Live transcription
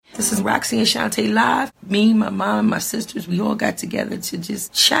This is Roxy and Shantae live. Me, my mom, my sisters, we all got together to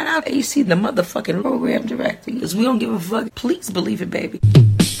just shout out AC, the motherfucking program director. Because we don't give a fuck. Please believe it, baby.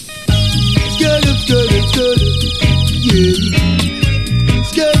 Skirt up, skirt up, skirt up. Yeah.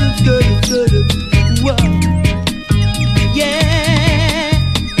 Skirt up, skirt up, skirt up. Whoa. Yeah.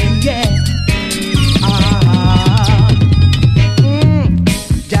 Yeah.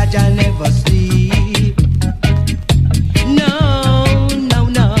 Jaja never sleep. No, no,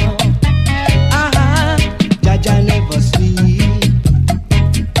 no. Jaja never sleep.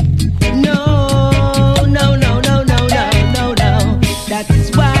 No, no, no, no, no, no, no, no. That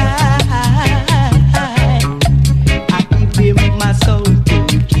is why I give him my soul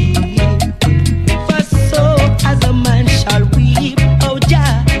to keep. For so as a man shall weep, oh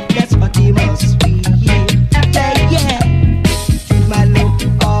Jah, that's what he must weep. Yeah, yeah. My love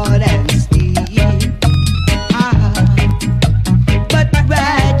hard and steep. But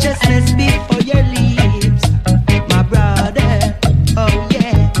righteousness before your lips, my brother. Oh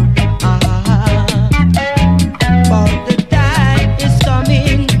yeah. For the time is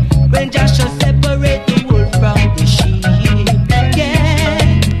coming when Joshua separate the wolf from the sheep. Yeah.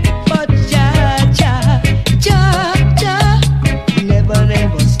 But Jah, never,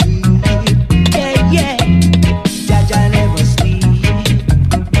 never sleep. Yeah, yeah. Jah never sleep.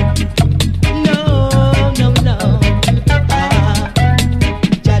 No, no, no.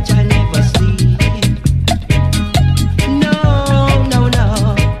 Jah never sleep. No, no, no.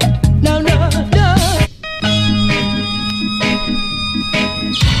 No, no, no.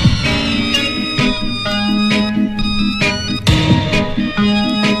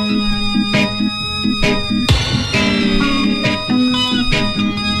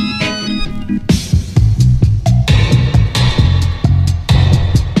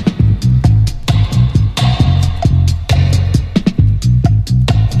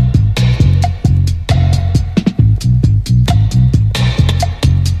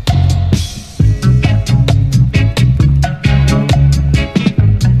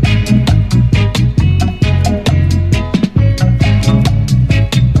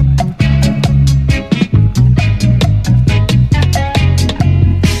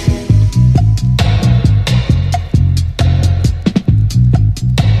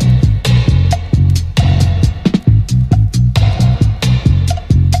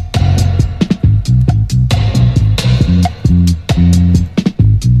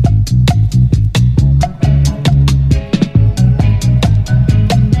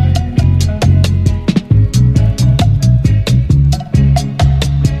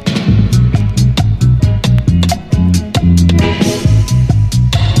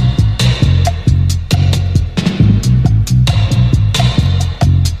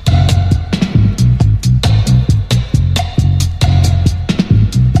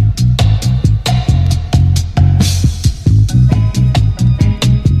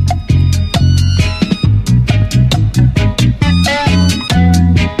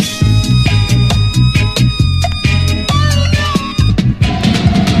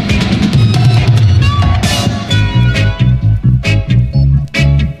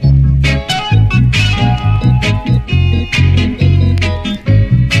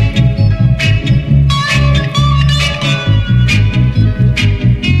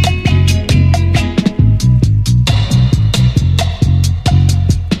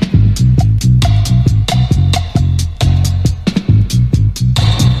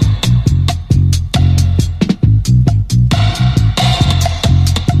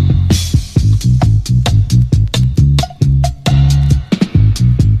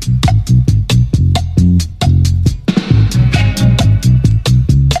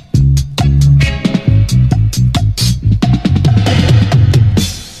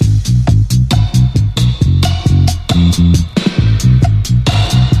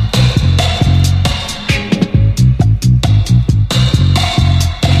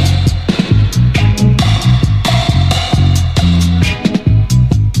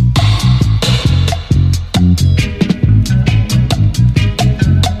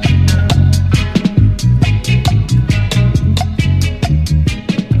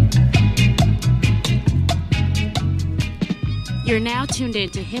 You're now tuned in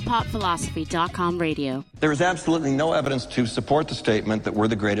to HipHopPhilosophy.com radio. There is absolutely no evidence to support the statement that we're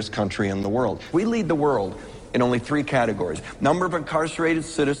the greatest country in the world. We lead the world in only 3 categories: number of incarcerated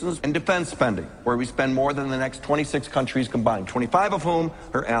citizens and defense spending, where we spend more than the next 26 countries combined, 25 of whom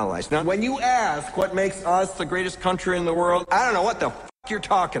are allies. Now, when you ask what makes us the greatest country in the world, I don't know what the f*** you're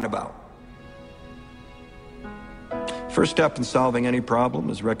talking about. First step in solving any problem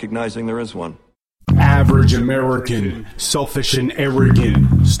is recognizing there is one. Average American, selfish and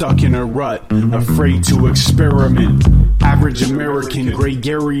arrogant, stuck in a rut, afraid to experiment. Average American,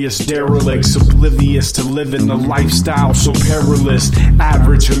 gregarious derelicts, oblivious to living the lifestyle so perilous.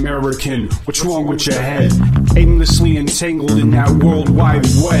 Average American, what's wrong with your head? Aimlessly entangled in that worldwide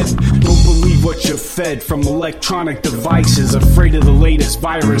web. Don't believe what you're fed from electronic devices, afraid of the latest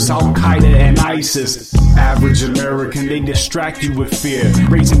virus, Al-Qaeda and ISIS. Average American, they distract you with fear,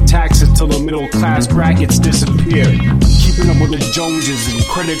 raising taxes till the middle class brackets disappear. Keeping up with the Joneses and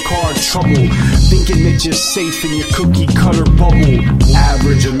credit card trouble, thinking that you're safe in your cookie cutter bubble.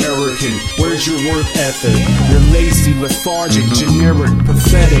 Average American, where's your work ethic? You're lazy, lethargic, generic,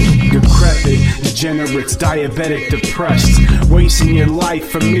 pathetic, decrepit, degenerates, diabetic, depressed, wasting your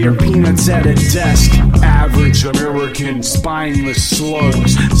life for mere peanuts at a desk. Average American, spineless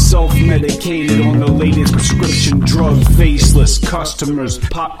slugs, self-medicated on the latest prescription drug, faceless customers,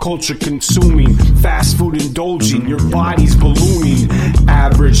 pop culture consuming, fast food indulging, your body's ballooning.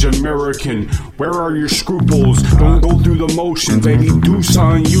 Average American, where are your scruples? Don't go through the motions, baby, do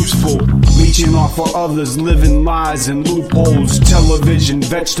something useful. Leeching off of others, living lies and loopholes, television,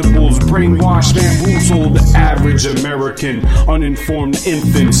 vegetables, brainwashed, bamboozled. Average American, uninformed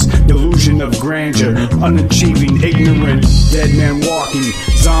infants, delusion of grandeur, unachieving, ignorant, dead man walking,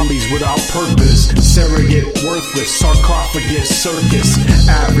 zombies without purpose, surrogate, worthless, sarcophagus, circus.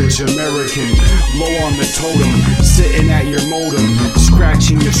 Average American, low on the totem, sitting at your modem,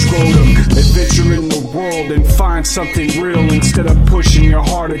 scratching your scrotum. Adventure in the world and find something real instead of pushing your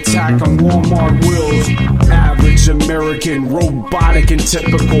heart attack on Walmart wheels. Average American, robotic and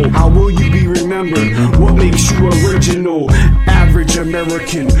typical. How will you be remembered? What makes you original? Average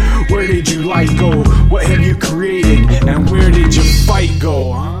American, where did you light go? What have you created? And where did your fight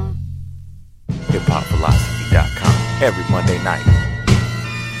go? HipHopPhilosophy.com every Monday night.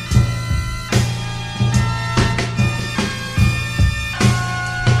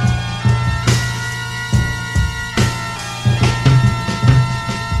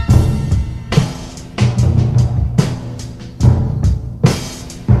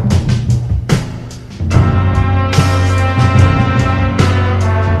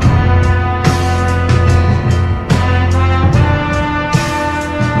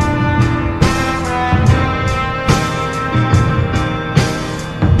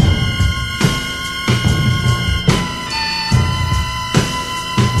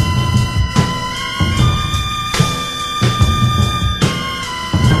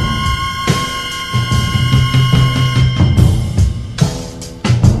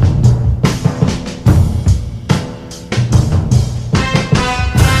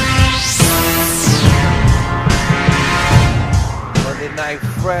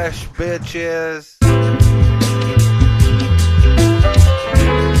 Fresh bitches.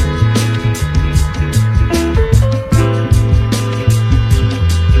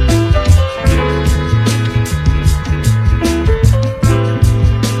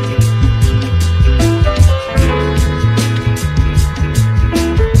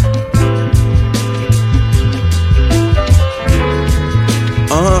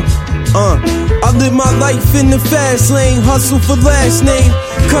 I live my life in the fast lane, hustle for last name.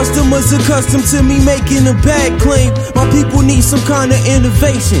 Customers accustomed to me making a bad claim. My people need some kind of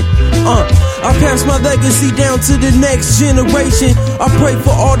innovation. I pass my legacy down to the next generation. I pray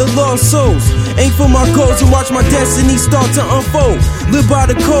for all the lost souls, aim for my goals and watch my destiny start to unfold. Live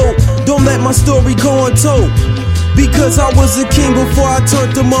by the code, don't let my story go untold, because I was a king before I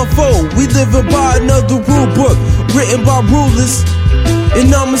turned to my foe. We living by another rule book written by rulers, and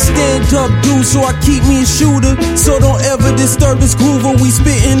I'm a stand-up dude, so I keep me a shooter. So don't ever disturb this groove when we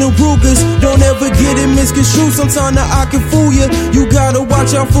spittin' the Rugers. Don't ever get it misconstrued, sometimes I can fool ya. You gotta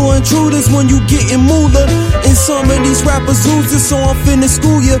watch out for intruders when you gettin' moolah. And some of these rappers losers, so I'm finna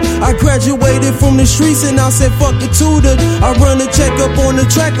school ya. I graduated from the streets and I said fuck a tutor. I run a check up on the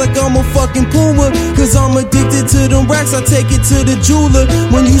track like I'm a fucking puma, cause I'm addicted to them racks, I take it to the jeweler.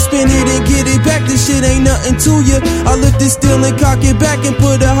 When you spin it and get it back, this shit ain't nothing to ya. I lift it still and cock it back and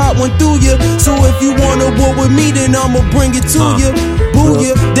put a hot one through ya. So if you wanna war with me, then I'ma bring it to ya.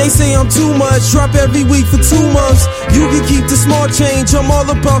 Booyah, they say I'm too much, drop every week for 2 months. You can keep the small change, I'm all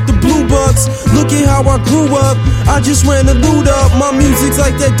about the blue bucks. Look at how I grew up, I just ran the loot up. My music's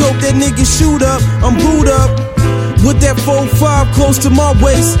like that dope that niggas shoot up. I'm booed up with that 4-5 close to my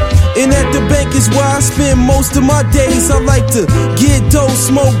waist, and at the bank is where I spend most of my days. I like to get dope,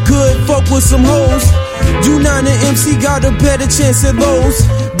 smoke good, fuck with some hoes. U9 and MC got a better chance at lows.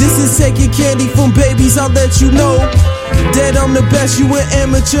 This is taking candy from babies, I'll let you know that I'm the best, you an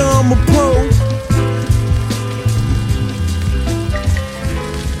amateur, I'm a pro.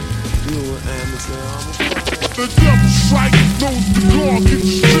 You an amateur, I'm a pro. The devil strike, knows the guard, get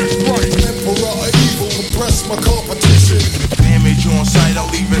the shit right. Emperor of evil, impress my competition. Damage on sight, I'm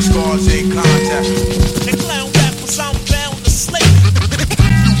leaving scars in contact. The clown rappers, I'm bound to slay.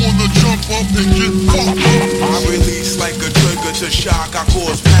 You wanna jump up and get fucked up? I release like a trigger to shock, I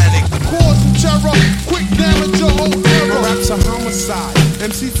cause panic. Causing terror, quick damage your whole era. Raps a homicide,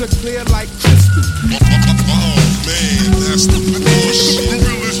 MCs are clear like crystal. Oh man, that's the bullshit.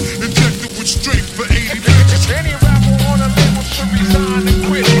 Gorillas injected with strength for 80 minutes. Any rapper on a label should resign and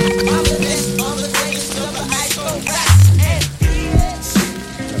quit. I'm the best, I'm the greatest of the high school rap.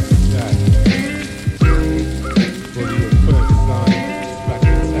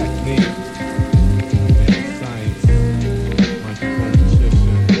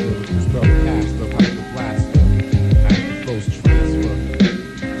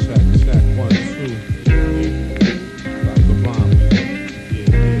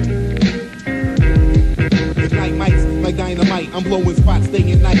 I'm blowing spots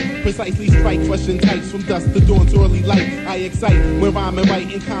day and night. Precisely strike, crushing types from dusk to dawn's early light. I excite when rhyming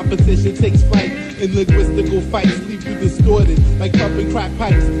right in competition takes flight. In linguistical fights, leave you distorted like pumping crack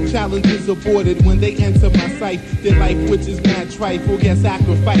pipes. Challenges aborted when they enter my sight. Their life, which is mad trifle, get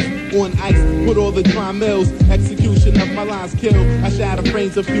sacrificed on ice. Put all the dry mills, execution of my lines kill. I shatter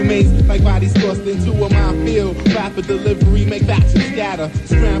frames of humans like bodies tossed into a minefield. Rapid delivery, make factions scatter.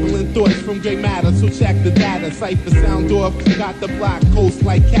 Scrambling thoughts from gray matter, so check the data. Cipher sound off, got the block coast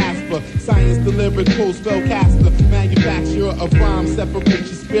like Casper. Science delivered, post spellcaster. Manufacturer of rhymes, separate your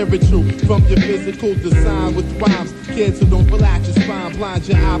spiritual from your physical design with rhymes. Kids who don't relax your spine, blind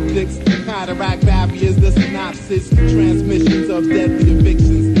your optics. Cataract barriers, the synopsis. Transmissions of deadly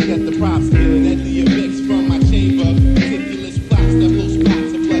evictions. Get the props good. Deadly evicts from my chamber. Meticulous plots that blow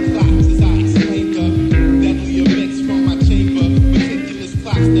spots of blood clots as I explain the deadly evicts from my chamber. Meticulous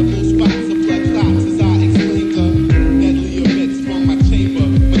plots that blow spots of blood clots as I explain the deadly evicts from my chamber.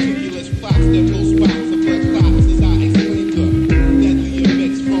 Meticulous plots that blow spots of blood clots as I explain the deadly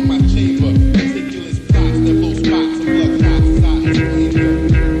evicts from my chamber. Meticulous plots that blow spots of blood clots as I explain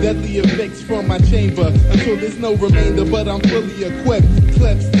the deadly evicts from my chamber until there's no remainder, but I'm fully equipped.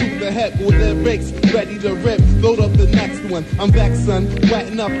 Clips to the head with their breaks, ready to rip. Load up the next one. I'm vexed, son,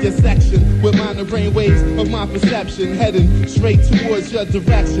 wetting up your section with minor brain waves of my perception, heading straight towards your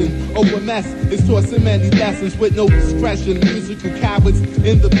direction. Oh, a mess is tossing many lessons with no discretion. Musical cowards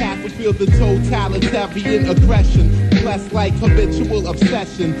in the path will feel the totalitarian aggression. Blessed like habitual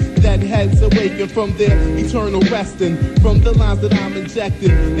obsession. Dead heads awaken from their eternal resting. From the lines that I'm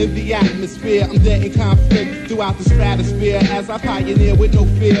injecting in the atmosphere, I'm dead in conflict throughout the stratosphere as I pioneer with no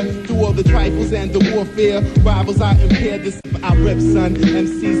fear through all the trifles and the warfare. Rivals I impair this, I rip, son.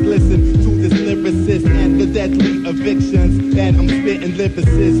 MCs listen to this lyricist and the deadly evictions that I'm spitting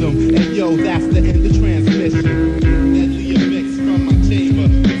lyricism. And yo, that's the end of transmission. Deadly evicts from my chamber.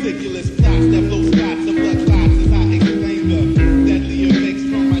 Ridiculous plots that blow spots of blood clots as I explain them. Deadly evicts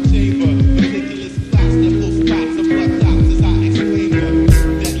from my chamber. Ridiculous plots that blow spots of blood clots as I explain them.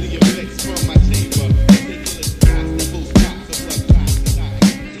 Deadly evicts from my chamber. Ridiculous plots that blow spots of blood clots as I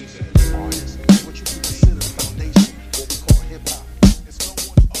explain them. Artist is what you could consider the foundation, what we call hip-hop. It's no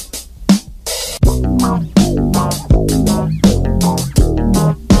one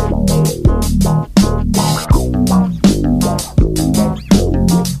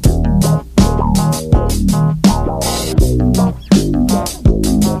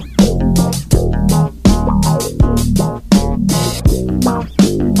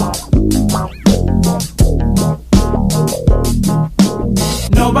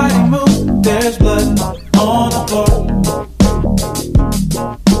Nobody move, there's blood on the floor,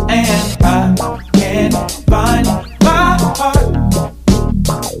 and I can't find my heart.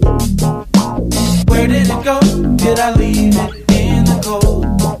 Where did it go? Did I leave it in the cold?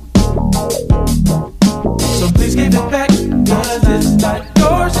 So please give it back, 'cause it's not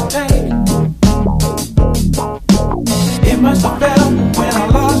yours to take. It must have fell when I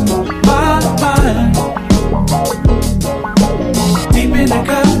lost my mind. Deep in the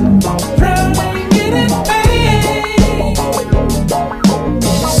cup, drowning in pain.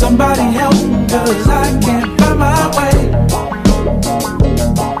 Somebody help, 'cause I can't find my way.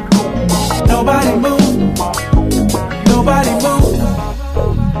 Nobody move, nobody move.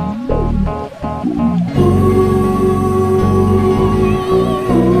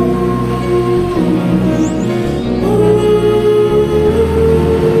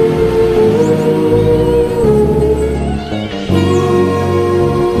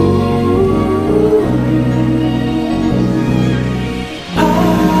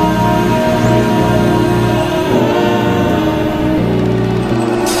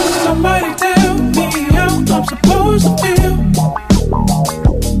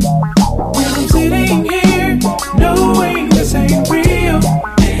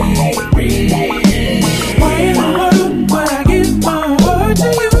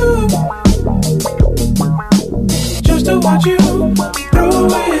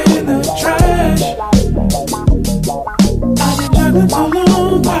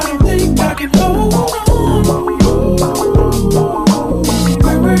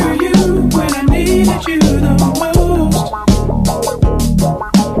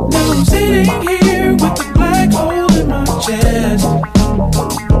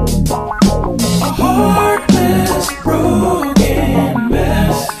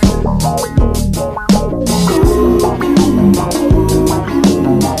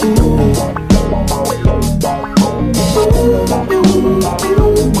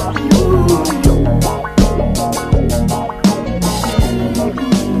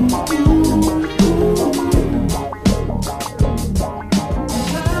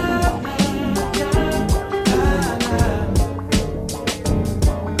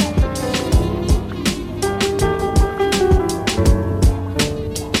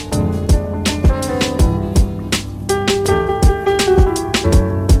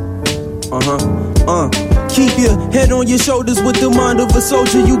 Keep your head on your shoulders with the mind of a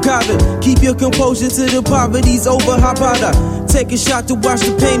soldier. You gotta keep your composure till the poverty's over. How about I take a shot to wash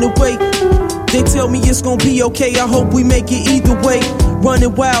the pain away? They tell me it's gonna be okay, I hope we make it either way.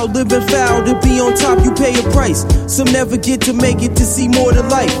 Running wild, living foul, to be on top you pay a price. Some never get to make it to see more to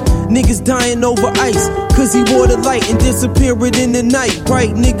life. Niggas dying over ice, cause he wore the light and disappearing in the night. Right,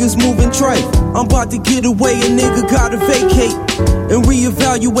 niggas moving trite. I'm about to get away, a nigga gotta vacate and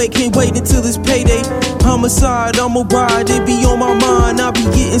reevaluate, can't wait until it's payday. Homicide, I'm a ride, it be on my mind. I be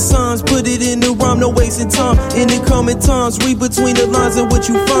getting signs, put it in the rhyme, no wasting time. In the coming times, read between the lines and what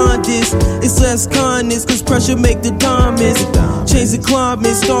you find is it's less kindness, cause pressure make the diamonds. Change the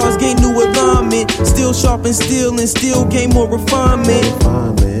climate, stars gain new alignment. Still sharp and still gain more refinement.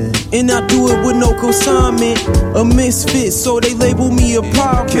 And I do it with no consignment. A misfit, so they label me a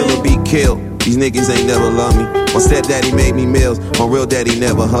pirate. Killer be killed. These niggas ain't never loved me. My stepdaddy made me meals. My real daddy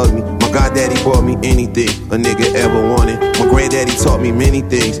never hugged me. My goddaddy bought me anything a nigga ever wanted. My granddaddy taught me many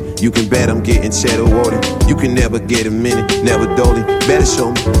things. You can bet I'm getting cheddar water. You can never get a minute, never doling. Better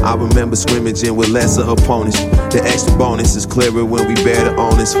show me. I remember scrimmaging with lesser opponents. The extra bonus is clearer when we bear the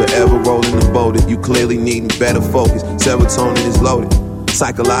onus. Forever rolling the boulder. You clearly needing better focus. Serotonin is loaded.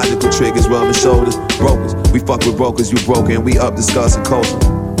 Psychological triggers, rubbing shoulders. Brokers, we fuck with brokers. You broken, we up discussing culture.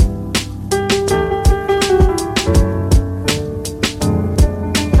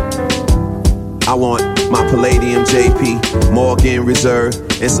 I want my Palladium JP, Morgan Reserve,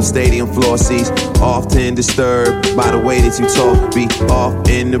 and some stadium floor seats. Often disturbed by the way that you talk. Be off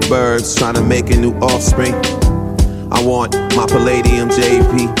in the burbs, trying to make a new offspring. I want my Palladium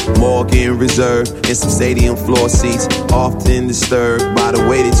JP, Morgan Reserve, and some stadium floor seats. Often disturbed by the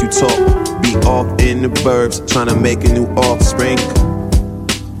way that you talk. Be off in the burbs, trying to make a new offspring.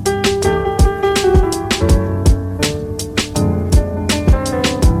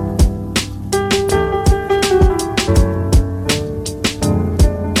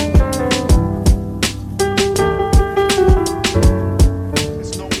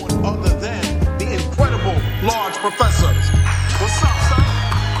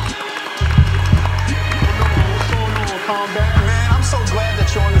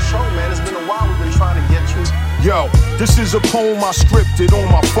 This is a poem I scripted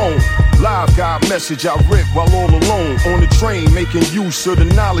on my phone. Live guy message I rip while all alone. On the train, making use of the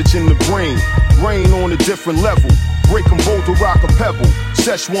knowledge in the brain. Brain on a different level. Break them both to rock a pebble.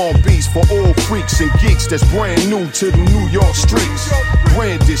 Szechuan beats for all freaks and geeks that's brand new to the New York streets.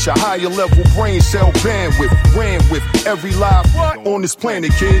 Brandish a higher level brain cell bandwidth. Ran with every live on this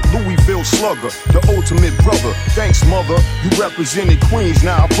planet, kid. Louisville slugger, the ultimate brother. Thanks, mother. You represented Queens,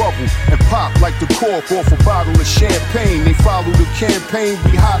 now I bubble and pop like the cork off a bottle of champagne. They follow the campaign,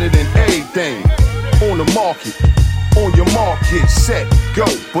 we hotter than everything. On the market. On your mark, get set, go.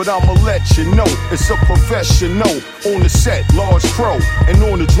 But I'ma let you know, it's a professional. On the set, large pro. And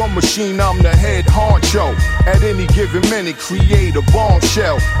on the drum machine, I'm the head honcho. At any given minute, create a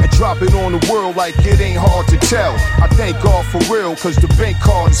bombshell. And drop it on the world like it ain't hard to tell. I thank God for real, cause the bank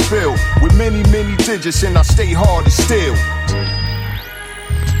card is filled with many, many digits, and I stay hard to steal.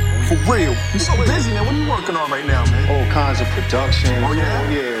 For real. You're so busy, man. What are you working on right now, man? All kinds of production. Oh,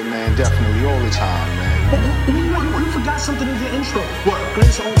 yeah? Yeah, man, definitely, all the time, man. You forgot something in your intro. What?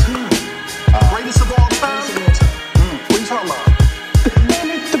 Greatest of all time. Greatest of all time? What are you talking about?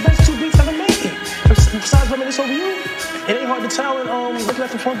 Man, it's the best two beats ever made. Besides Reminisce Over You, it ain't hard to tell and looking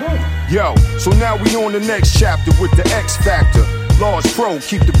at the front door. Yo, so now we on the next chapter with the X Factor. Large pro,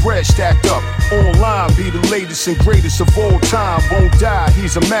 keep the bread stacked up. Online, be the latest and greatest of all time. Won't die,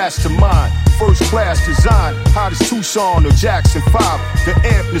 he's a mastermind. First class design, hot as Tucson or Jackson 5. The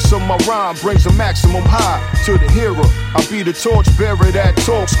ampness of my rhyme brings a maximum high to the hearer. I be the torchbearer that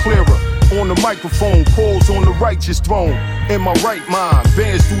talks clearer. On the microphone, calls on the righteous throne. In my right mind,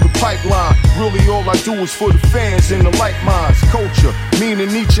 bands through the pipeline. Really all I do is for the fans and the like minds. Culture, meaning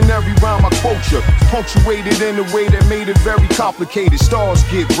each and every rhyme I quote you. Punctuated in a way that made it very complicated. Stars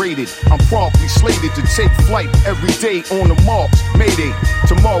get rated, I'm promptly slated to take flight every day on the marks. Mayday,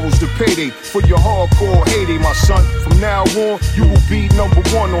 tomorrow's the payday for your hardcore heyday, my son. From now on, you will be number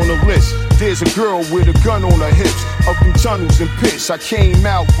one on the list. There's a girl with a gun on her hips. Up in tunnels and pits, I came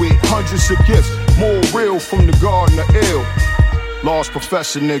out with hundreds of gifts. More real from the Garden of Ill. Lost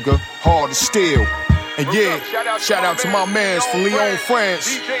Professor, nigga, hard to steal. And yeah, shout out to my mans from Lyon,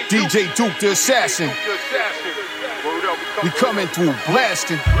 France. DJ Duke the Assassin. We coming through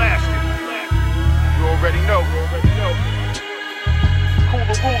blasting. You already know.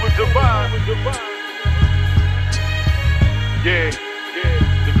 Cooler ruler divine. Yeah,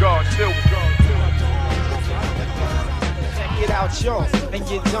 the God still. get out yours and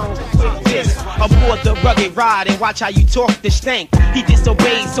you don't quit this. Aboard the rugged ride and watch how you talk the stank. He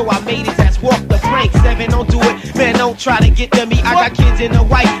disobeyed, so I made his ass walk the plank. 7, don't do it, man, don't try to get to me. I got kids in the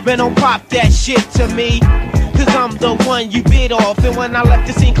white, man, don't pop that shit to me. Cause I'm the one you bit off. And when I left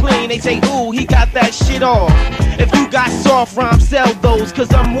the scene clean, they say, ooh, he got that shit off. If you got soft rhymes, sell those.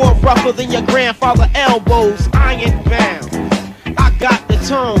 Cause I'm more rougher than your grandfather elbows. Iron bound, I got the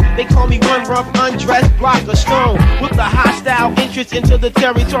tone. They call me one rough, undressed block of stone. With a hostile interest into the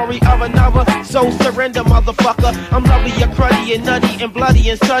territory of another. So surrender, motherfucker. I'm lovely, you're cruddy and nutty and bloody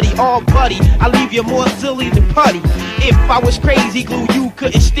and slutty. All buddy, I leave you more silly than putty. If I was crazy glue, you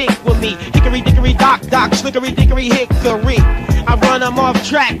couldn't stick with me. Hickory dickory dock dock, slickery dickory hickory. I run them off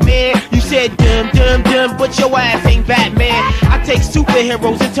track, man. You said dum, but your ass ain't Batman. I take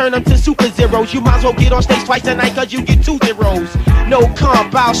superheroes and turn them to super zeros. You might as well get on stage twice tonight cause you get 2 zeros. No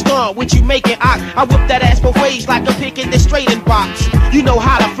comp, I'll stunt what you making. I whip that ass both ways like a pick in the straighten box. You know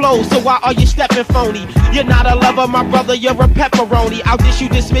how to flow, so why are you stepping phony? You're not a lover, my brother, you're a pepperoni. I'll dish you,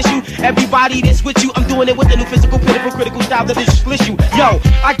 dismiss you, everybody that's with you. I'm doing it with the new physical, pitiful, critical style that is split you. Yo,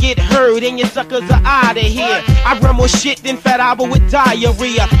 I get heard and your suckers are out of here. I run more shit than Fat Albert with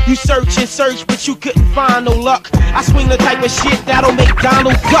diarrhea. You search and search, but you couldn't find no luck. I swing the type of shit that'll make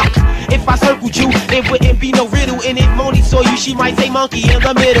Donald duck. If I circled you, it wouldn't be no riddle. And if Moni saw you, she might say monkey in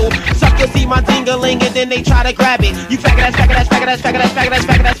the middle. Suckers see my ding-a-ling and then they try to grab it. You faggot ass, faggot ass, faggot ass, faggot ass, faggot ass,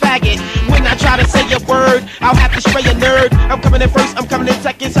 faggot ass, faggot. When I try to say a word, I'll have to spray a nerd. I'm coming in first, I'm coming in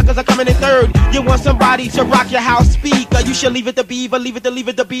second, suckers are coming in third. You want somebody to rock your house speaker, you should leave it to Beaver, leave it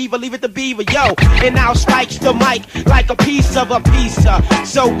to Beaver, leave it to Beaver, yo. And now strikes the mic like a piece of a pizza.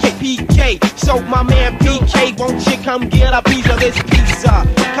 So KPK, so my man PK, won't you come get a piece of this pizza?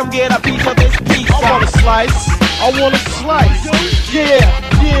 Come get a piece of this pizza. I want a slice, I want a slice. Yeah,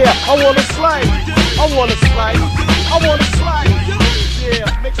 I want a slice. I want a slice, I want a slice.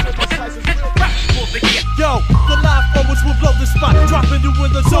 Yeah, make sure my slice is real. Yo, the live forwards will blow the spot, dropping you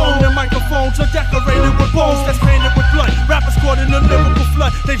in the zone. And microphones are decorated with bones that's painted with blood. Rappers caught in a lyrical flood,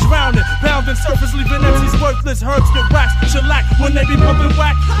 they drowning, pounding surface, leaving MCs worthless. Herbs get waxed, shellac when they be pumping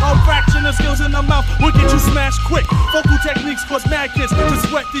whack. All fraction of skills in the mouth will get you smashed quick. Vocal techniques cause mad kids to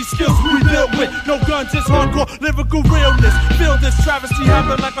sweat these skills we built with. No guns, it's hardcore lyrical realness. Feel this travesty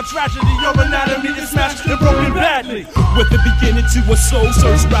happen like a tragedy. Your anatomy is smashed and broken badly. With the beginning to a soul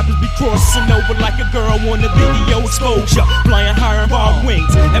search, rappers be crossing over like a girl on the video exposure, flying higher bar wings.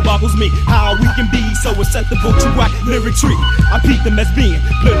 It boggles me how we can be so acceptable to whack lyricry. I peep them as being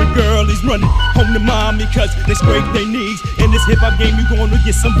little girl is running home to mommy cause they scrape their knees. In this hip-hop game you gonna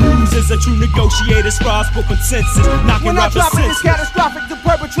get some bruises. A true negotiator strives for consensus, knocking when I rappers drop it, senseless. it's catastrophic to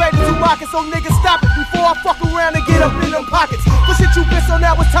perpetrators who rock it, so niggas stop it before I fuck around and get up in them pockets. For shit you bitch, so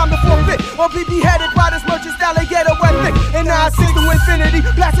now it's time to forfeit or be beheaded by this merchant style they get away thick. And now I sing to infinity,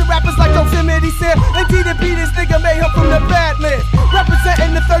 blasting rappers like Yosemite Sam. Indeed it be this nigga made him from the Badlands.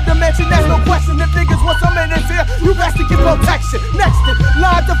 Representing the third dimension, that's no question. The niggas want some in this here, you best to get protection. Next it,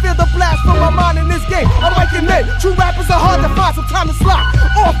 live to feel the blast from my mind in this game. I'm like an men, true rappers are hard to find, so time to slide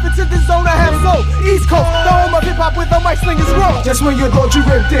off into the zone I have soul. East Coast, the home of hip-hop with the mic sling is wrong. Just when you thought you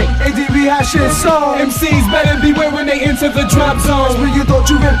ripped it, ADB has shit song. MCs better beware when they enter the drop zone. Just when you thought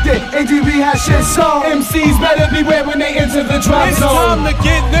you ripped it, ADB has shit song. MCs better beware when they enter the drop zone. It's time to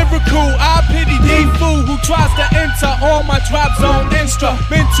get lyrical. I pity the fool who tries to enter all my drop zone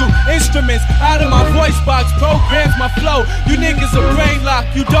instrumental instruments out of my voice box, programs my flow. You niggas are brain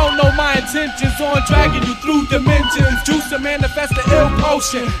locked. You don't know my intentions on dragging you through dimensions. Juice to manifest the ill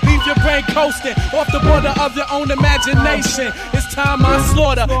potion. Leave your brain coasting off the border of your own imagination. It's time I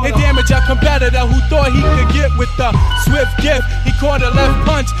slaughter and damage a competitor who thought he could get with the swift gift. He caught a left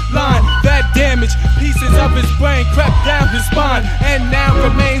punch line that damaged pieces of his brain crept down his spine and now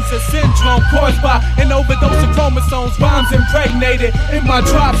remains a syndrome caused by an overdose of chromosomes. Rhymes impregnated in my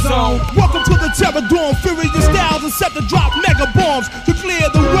drop zone. Welcome to the Terror Dawn, furious styles and set to drop mega bombs to clear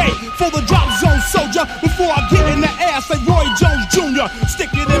the way for the drop zone soldier. Before I get in the ass like Roy Jones Jr. Stick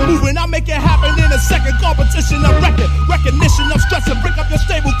it and moving, I make it happen in a second. Competition of record, recognition of stress and break up your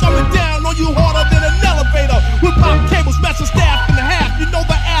stable. Coming down on you harder than an elevator. With pop cables, smash your staff in half. You know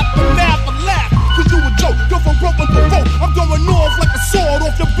the aftermath of laugh. Cause you a joke, go from Brooklyn to Vogue. I'm going off like a sword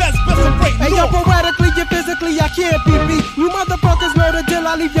off your best and break. Hey yo, poetically, you physically, I can't be beat. You motherfuckers know the deal,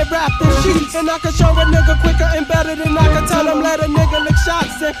 I leave you wrapped in sheets. And I can show a nigga quicker and better than I can tell him. Let a nigga lick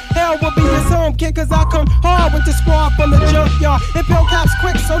shots and hell will be his home kid. Cause I come hard with the squad from the junkyard. And bill caps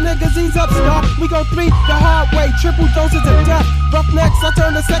quick, so niggas ease up, stop. We go 3 the hard way, triple doses of death. Roughnecks, I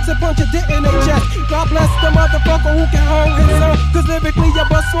turn to sex and punch a dick in their chest. God bless the motherfucker who can hold his own. Cause lyrically you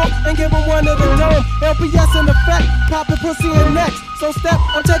bust swoop and give him one of the dome. LPS in effect, poppin' pussy and necks. So step,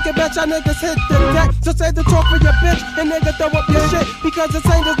 I'm taking bet y'all niggas hit the deck. So say the talk for your bitch and nigga throw up your shit. Because the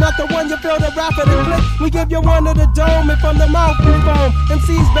same is not the one you feel the rap of the click. We give you one of the dome and from the mouth you foam.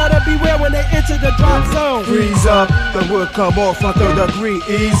 MCs better beware when they enter the drop zone. Freeze up, the wood come off on 3rd degree,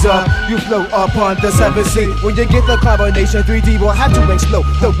 ease up. You float up on the 7th sea. When you get the combination, 3D will have to explode.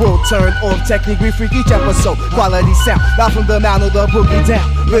 The world turn off, technique, we freak each episode. Quality sound, not from the mound of the boogie down.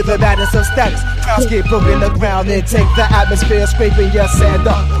 With the madness of status, crowds get broken the ground and take the atmosphere, scraping your sand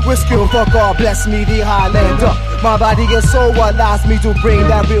up. With skill, fuck all, bless me, the Highlander. My body and soul allows me to bring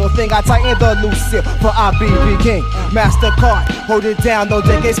that real thing. I tighten the loose seal for I be king. MasterCard, hold it down, no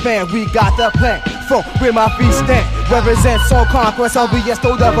decade span. We got the plan for where my feet stand. Represent soul conquest, LBS,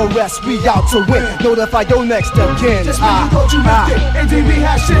 don't ever rest. We out to win. Notify your next again. Just when you thought you ripped it, and we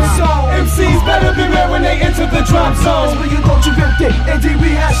had shit song. MCs better beware when they enter the drop zone. Just when you thought you ripped it, and we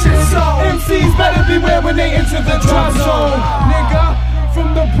had shit song. MCs better beware when they enter the drop zone. Nigga.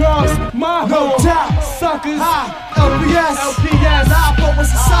 From the Bronx, my no home. Doubt, suckers. LPS, live over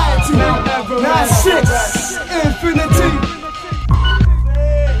society. 9-6, infinity.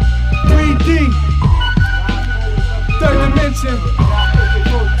 3D, 3rd dimension.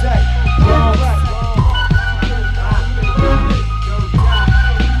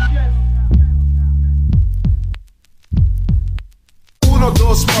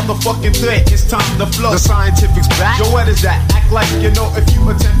 Dos motherfucking threat, it's time to flow. The scientific's back. Yo, what is that? Act like you know if you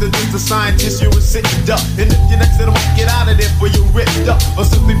attempt to do the scientist, you're a sitting duck. And if you're next to them, get out of there before you're ripped up. Or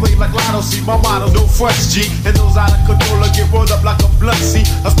simply play like Lotto. See my motto, no fronts, G. And those out of control get rolled up like a blunt, see.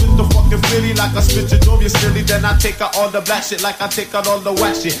 I spit the fucking Philly like I spit your dome, you silly. Then I take out all the black shit like I take out all the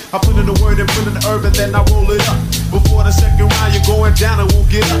whack shit. I put in the word and put in the herb and then I roll it up. Before the second round, you're going down and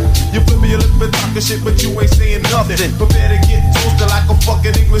won't get up. You flip me your lip and talking shit, but you ain't saying nothing. Prepare to get toasted like a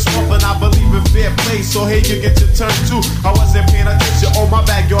fucking English muffin. I believe in fair play, so hey, you get your turn too. I wasn't paying attention, oh my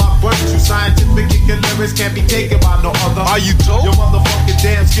bad, yo, I burnt you. Scientific kicking lyrics can't be taken by no other. Are you dope? Your motherfucking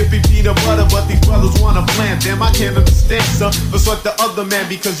damn skippy peanut butter, but these brothers wanna plan. Damn, I can't understand, son. But sort the other man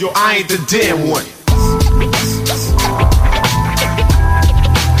because yo, I ain't the damn one.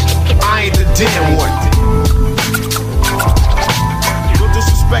 I ain't the damn one. No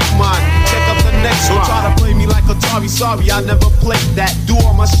disrespect mine. Check out the next one. Try to play me like Atari, sorry, I never played that. Do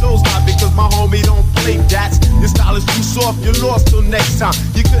all my shows live because my homie don't play that. Your style is too soft, you're lost till next time.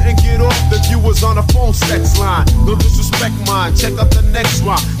 You couldn't get off the viewers on a phone sex line. No disrespect mine, check out the next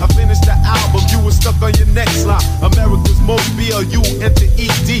rhyme. I finished the album, you were stuck on your next line. America's most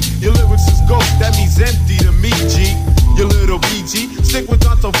B-L-U-N-T-E-D. Your lyrics is ghost, that means empty to me, G. You little BG, stick with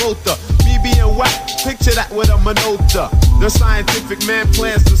John Travolta. Me being whack, picture that with a Minota. The scientific man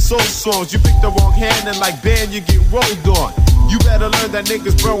plans the soul songs. You pick the wrong hand and like band, you get rolled on. You better learn that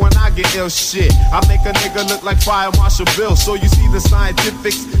niggas bro when I get ill shit. I make a nigga look like Fire Marshal Bill. So you see the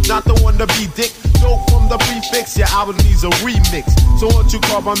scientifics, not the one to be dick. Dope from the prefix, your album needs a remix. So won't you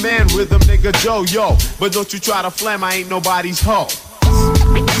call my man Rhythm nigga Joe, yo. But don't you try to flam, I ain't nobody's hoe.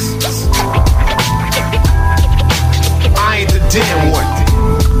 I ain't the damn one.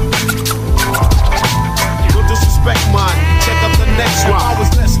 No disrespect mine, check out the next one. If I was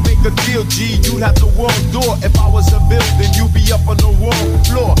less make a deal, G, you'd have the wrong door. If I was a building, you'd be up on the wrong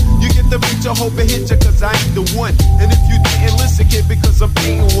floor. You get the picture, hope it hit you, cause I ain't the one. And if you didn't listen, kid, because I'm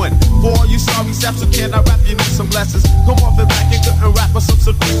being one. For all you sorry saps who cannot rap, you need some lessons. Come off it back and couldn't rap for some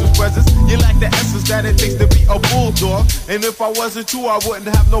Christmas presents. You lack the essence that it takes to be a bulldog. And if I wasn't you, I wouldn't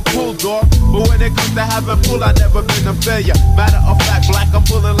have no pull dog. But when it comes to having pull, I never been a failure. Matter of fact, black, I'm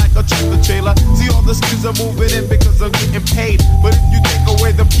pulling like a tractor trailer. See all the skins are moving in because I'm getting paid. But if you take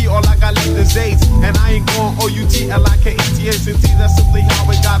away the P, all I got left is AIDS. And I ain't going O-U-T-L-I-K-E-T-S-N-T. That's simply how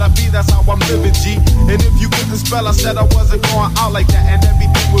it gotta be, that's how I'm living, G. And if you couldn't spell, I said I wasn't going out like that. And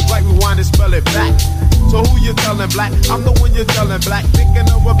everything was right, rewind and spell it back. So who you telling black? I'm the one you're telling black. Thinking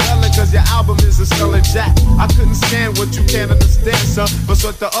of rebelling cause your album isn't selling jack. I couldn't stand what you can't understand, son. But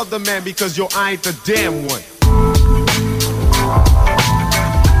so the other man because yo, I ain't the damn one.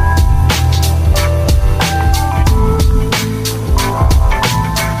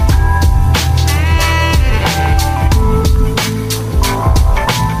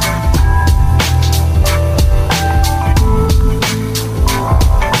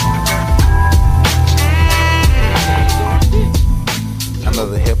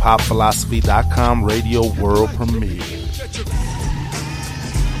 Another HipHopPhilosophy.com radio world premiere.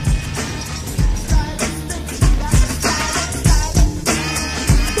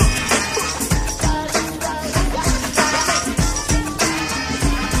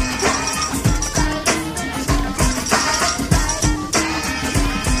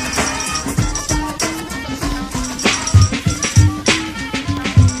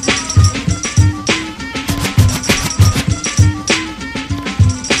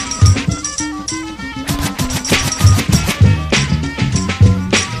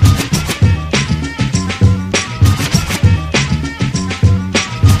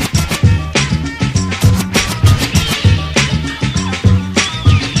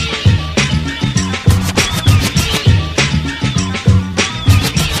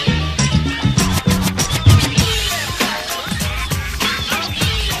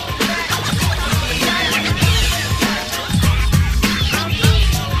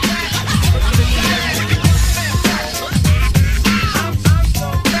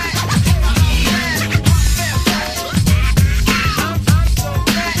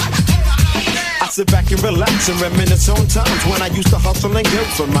 Sit back and relax and reminisce on times when I used to hustle and go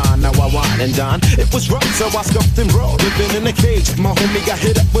for mine. Now I wine and dine. It was rough, so I scuffed and rolled, living in a cage. My homie got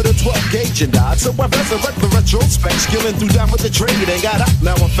hit up with a 12 gauge and died. So I resurrect the retrospect, skilling through down with the trade and got out.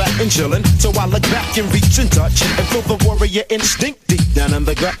 Now I'm fat and chillin', so I look back and reach and touch and feel the warrior instinct deep down in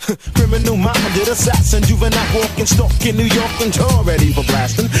the gut. Criminal-minded assassin, juvenile walking, stalking New York and tour, ready for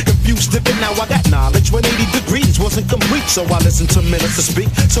blasting. Confused if it now I got knowledge when 80 degrees wasn't complete, so I listened to minutes to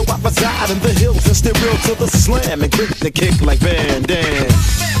speak. So I reside in the hills and stay real to the slam and grip the kick like Van Damme.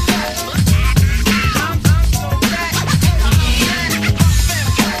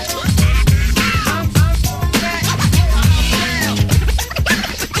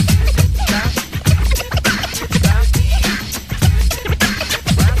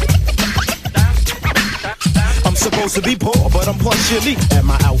 Supposed to be poor, but I'm partially at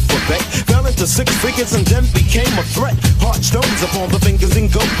my alphabet. Fell into six figures and then became a threat. Heart stones upon the fingers and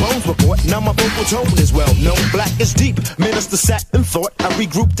goat bones report. Now my vocal tone is well known. Black is deep. Minister sat and thought. I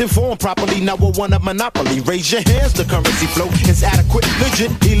regrouped and formed properly. Now I won a monopoly. Raise your hands, the currency flow is adequate,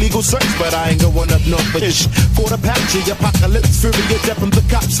 legit, illegal search, but I ain't going up north for ish. For the Apache, apocalypse, fury of death, and the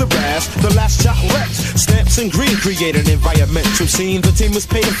cops harass. The last shot left. Stamps and green create an environmental scene. The team is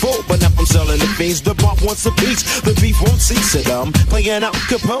paid in full, but now I'm selling the fiends. The bar wants a piece. The beef won't cease it. Playing out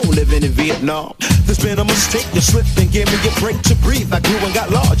Capone, living in Vietnam. There's been a mistake, you slipped and gave me a break to breathe. I grew and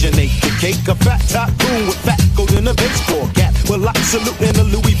got large and ate the cake. A fat tycoon with fat gold in a baseball cap. Well, I salute in a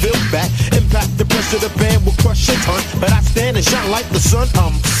Louisville bat. Impact the pressure, the band will crush a ton. But I stand and shine like the sun.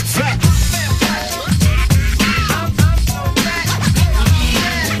 I'm fat.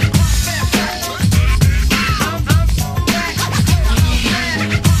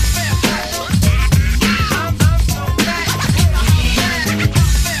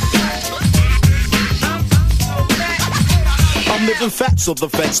 Living fat, so the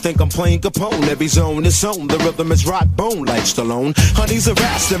feds think I'm playing Capone. Every zone is zone, the rhythm is rock bone like Stallone. Honey's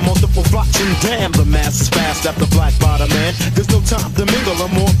harassed and multiple flocks, and damn, the mass is fast after Black Bottom, man. There's no time to mingle,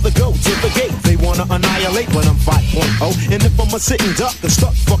 I'm off the go to the gate. They wanna annihilate when I'm 5.0. And if I'm a sitting duck and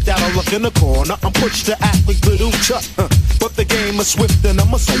stuck, fucked out, I look in the corner. I'm pushed to act like little Chuck. But the game is swift and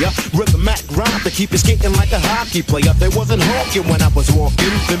I'm a slayer. Rhythmatic rhyme to keep you skating like a hockey player. They wasn't hawking when I was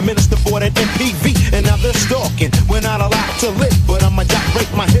walking. The minister bought an MPV and now they're stalking. We're not allowed to live, but I'ma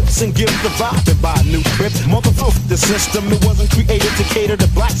break my hips and give the vibe and buy a new crib. Motherfucker, the system, it wasn't created to cater to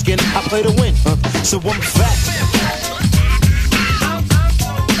black skin. I play to win, so I'm fat.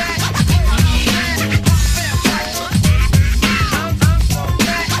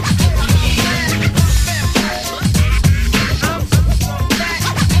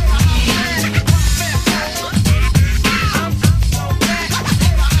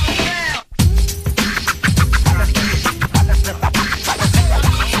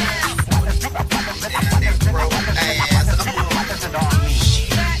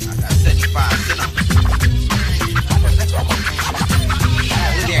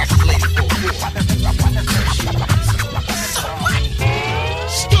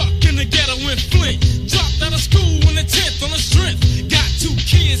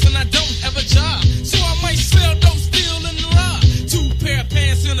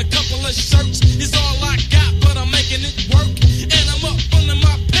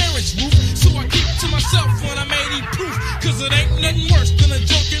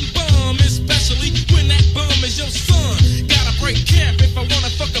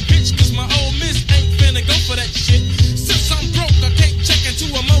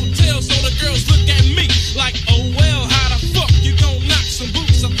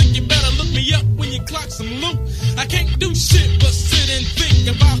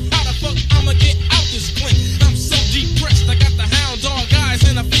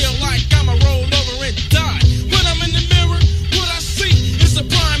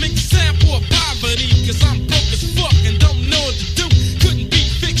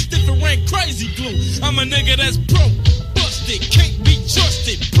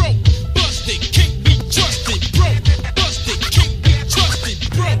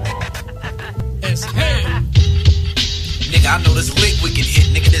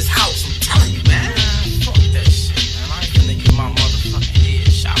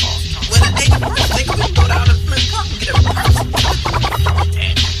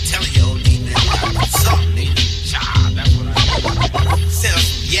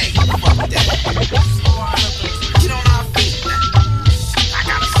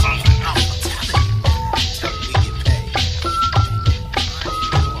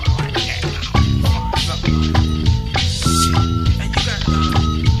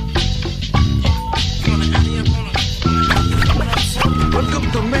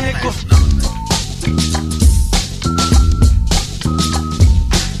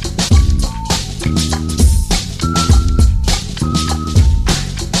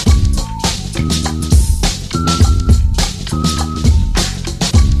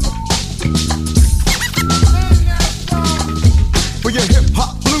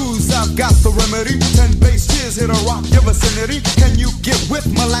 Strangers hit or rock your vicinity. Can you get with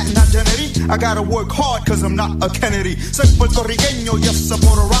my Latin identity? I gotta work hard cause I'm not a Kennedy. Soy puertorriqueño, yes, I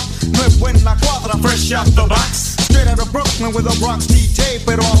puedo rock. Nuevo en la cuadra, fresh out the box. Straight out of Brooklyn with a Bronx DJ.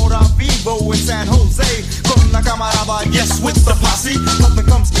 Pero ahora vivo en San Jose. Con la camarada, yes, with the posse. Nothing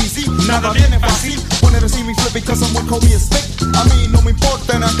comes easy, nada viene fácil. Wanted to see me flip because someone called me a stick. I mean, no me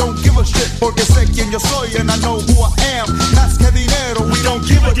importa and I don't give a shit. Porque sé quién yo soy and I know who I am. Más que dinero, we don't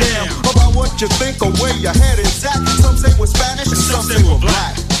give a damn about what you think or where your head is at. Some say we're Spanish and some say we're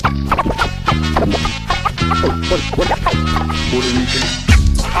black. Puerto Rican.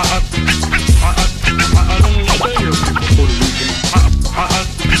 I don't understand your people, Puerto Rican. I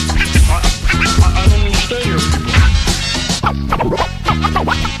don't understand your people.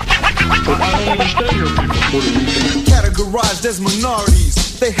 I don't understand your people, Puerto Rican. Categorized as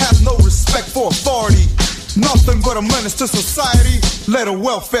minorities, they have no respect for authority. Nothing but a menace to society. Let a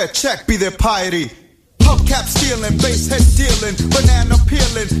welfare check be their piety. Hubcap stealing, bass head dealing, banana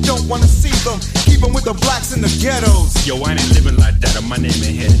peeling. Don't wanna see them, keep them with the blacks in the ghettos. Yo, I ain't living like that, my name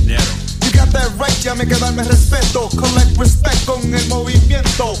ain't Hedinero. You got that right, ya me que darme respeto. Collect respect con el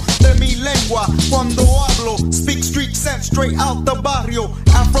movimiento de mi lengua. Cuando hablo, speak street sense straight out the barrio.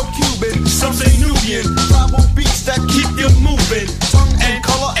 Afro-Cuban, some say Nubian. Tribal beats that keep you moving. Tongue and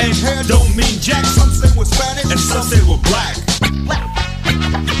color and hair don't mean jack. Some say we're Spanish and some say we're black.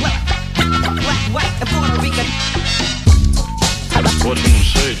 White and Puerto Rican. What do you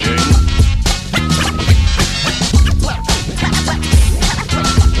say, Jane?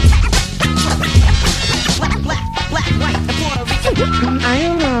 Black, white, and Puerto Rican. I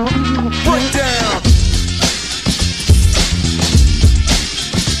don't know. Break down.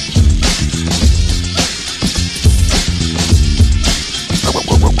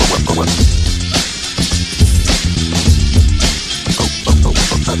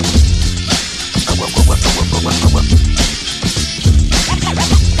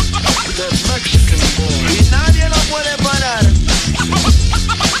 That Mexican boy. Y nadie lo puede parar.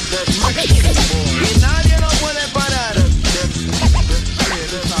 That Mexican boy. Y nadie lo puede parar.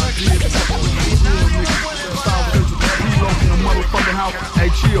 Hey,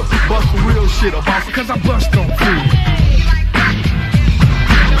 chill, bust the real shit about cause I bust on food.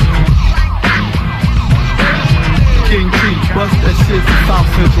 King T, bust that shit from South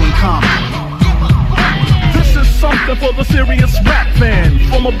Central and Compton. This is something for the serious rap fan.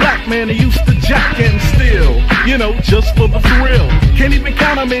 From a black man who used to jack and steal, you know, just for the thrill. Can't even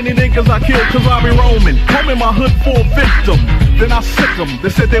count how many niggas I killed cause I be roaming. Home in my hood for a victim, then I sick them. They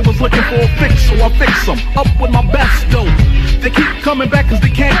said they was looking for a fix, so I fix them. Up with my best dope. They keep coming back cause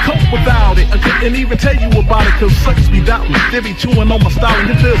they can't cope without it. I couldn't even tell you about it cause suckers be doubting. They be chewing on my style and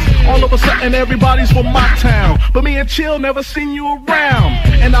get this. All of a sudden everybody's from my town, but me and Chill never seen you around.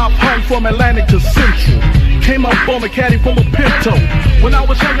 And I've hung from Atlantic to Central. Came up on a caddy from a Pinto. When I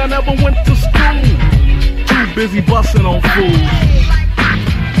was young I never went to school. Too busy busting on fools.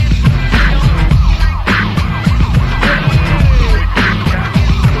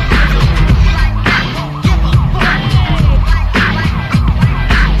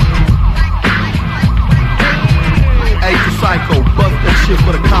 Psycho, bust that shit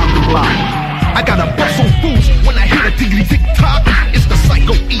for the Compton block. I got a bust on fools when I hit a diggity tick tock. It's the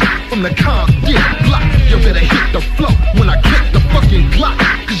Psycho E from the Compton block. You better hit the flow when I click the fucking clock,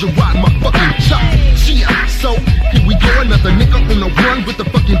 cause you ride my fucking chop. Yeah, so here we go, another nigga on the run with the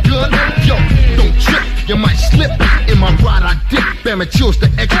fucking gun. Yo, don't trip, you might slip. In my ride I dip, bam, it chills the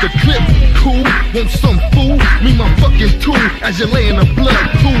extra clip. Cool, want some fool? Me my fucking tool, as you lay in a blood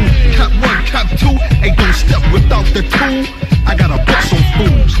pool. Cop 1, cop 2, ain't don't step without the tool. I got a bust on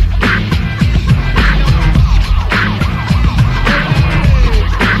fools.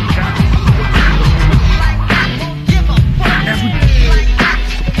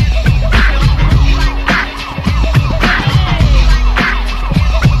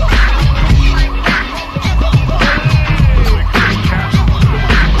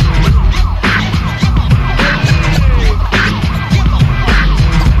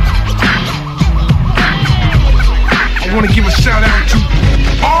 I wanna give a shout out to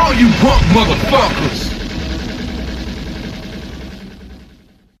all you punk motherfuckers.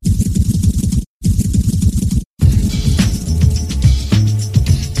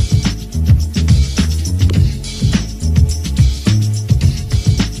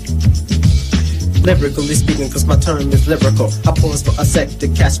 Lyrically speaking, cause my term is lyrical. I pause for a sec to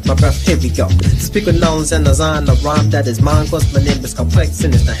catch my breath, here we go. To speak with nouns and design a rhyme that is mine, cause my name is complex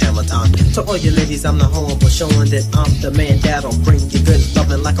and it's the hammer time. To all you ladies, I'm the home for showing that I'm the man that'll bring you good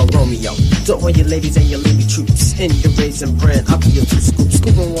loving like a Romeo. To all your ladies and your lady troops, in your raisin brand, I'll be your two scoops.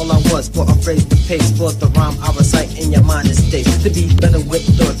 Scooping while I was for a phrase to pace for the rhyme I recite in your mind state. To be better with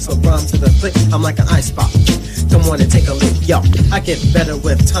thoughts or rhyme to the click, I'm like an ice pop. Come on and take a lick, yo. I get better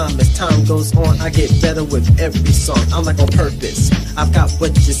with time as time goes on. I get better with every song. I'm like on purpose. I've got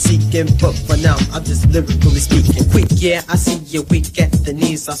what you're seeking, but for now I'm just lyrically speaking. Quick, yeah, I see you weak at the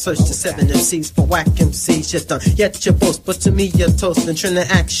knees. I search the 7 MCs for whack MCs. You're done, yet you boast, but to me you're toast. And trying to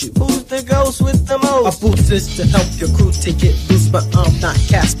ask you, who's the ghost with the most? A boost is to help your crew to get loose, but I'm not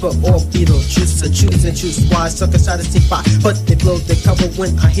Casper or Beetlejuice. So choose and choose wise. Suckers try to sneak by, but they blow their cover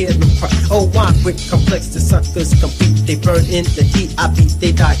when I hear them cry. Oh, why quick complex the suckers compete? They burn in the heat, I beat,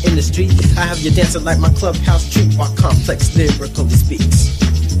 they die in the street. I have you dancing like my clubhouse treat while complex lyrically speaks.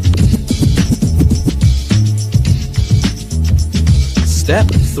 Step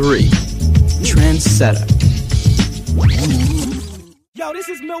 3. Trendsetter. Yo, this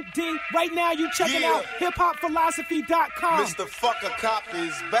is Milk D. Right now you checking out HipHopPhilosophy.com. Mr. Fucker Cop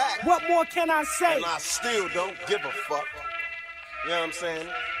is back. What more can I say? And I still don't give a fuck. You know what I'm saying?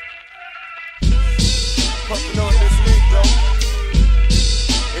 Pumping on this big though.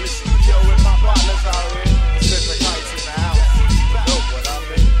 In the studio with my partners out here. Pacific Heights in the house. Know what I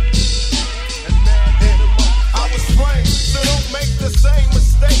mean? And man, I was framed, so don't make the same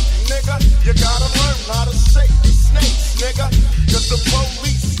mistake, nigga. You gotta learn how to shake these snakes, nigga. Cause the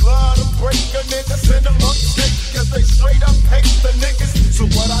police love to break a nigga. Send them up state, cause they straight up hate the niggas. So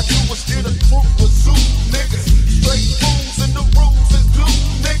what I do is get a group of zoo niggas. Straight fools and the rules is blue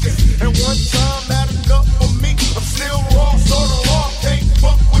niggas. And one time that enough for me. I'm still raw, so the law can't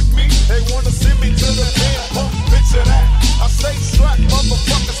fuck with me. They wanna send me to the damn pump, picture that. I stay strapped,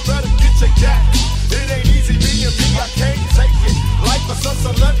 motherfuckers better get your gat. It ain't easy being me, I can't take it. Life is a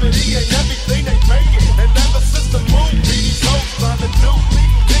celebrity and everything they make it. And ever since the movie, these hoes trying to do me.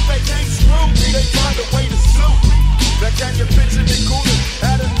 If they can't screw me, they find a way to sue me. Now can you picture me coolin'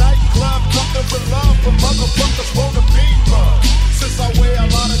 at a nightclub, nothing but love for motherfuckers wanna be love. Since I wear a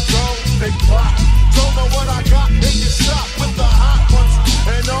lot of gold, they pop. Don't know what I got, and get shot with the hot ones.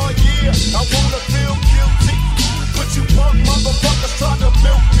 And all year, I wanna feel guilty. But you punk motherfuckers try to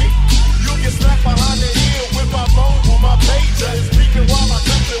milk me. You get slapped behind the ear with my mobile, my pager is beeping while I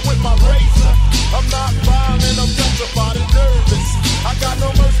touch it with my razor. I'm not violent, I'm petrified and nervous. I got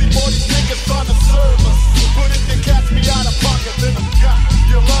no mercy for these niggas trying to serve us. But if you catch me out of pocket, then I'm got.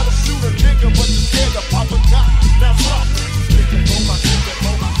 You love to shoot a nigga, but you're scared to pop a cop. Now stop. Sticking on my stick,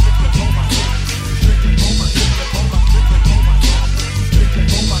 on my stick, on my stick. Sticking on my stick, on my stick, on my stick. Sticking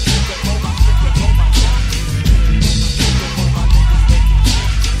on my stick, on my stick, on my stick.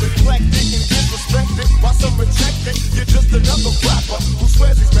 Neglected and disrespected, while some reject it. You're just another rapper who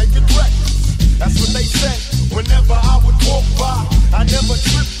swears he's making records. That's what they say. Whenever I would walk by, I never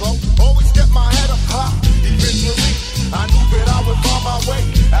trip, bro. Always kept my head up high. Eventually, I knew that I would find my way.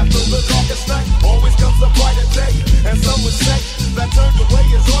 After the darkest night, always comes a brighter day. And some would say that turned away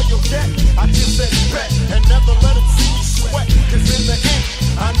is all you'll get. I just said bet and never let them see me sweat. Cause in the end,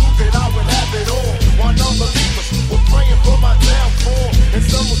 I knew that I would have it all. While non-believers were praying for my downfall. And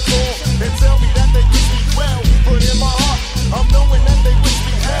some would call and tell me that they wish me well. But in my heart, I'm knowing that they wish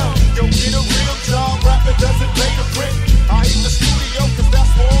me hell. Yo, get a real job, rapping doesn't pay the rent. I hate the studio cause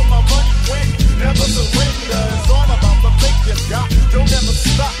that's where all my money went. Never surrender, it's all about the faith you got. Don't ever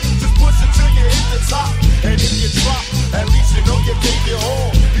stop, just push it till you hit the top. And if you drop, at least you know you gave your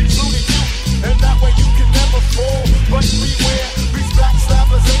all. Be true to you, and that way you can never fall. But beware, these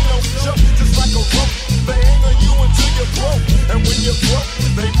backstabbers ain't no joke. Just like a rope, they hang on you until you're broke. And when you're broke,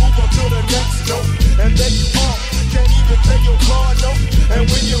 they move on to the next note. And then you are, can't even pay your car note. And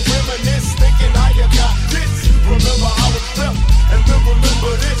when you reminisce, thinking how you got this, remember how it felt, and then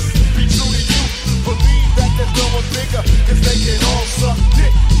remember this. Be true to you, believe that there's no one bigger, cause they can all suck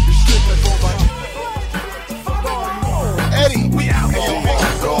dick. You're strictly for my Eddie, we out here.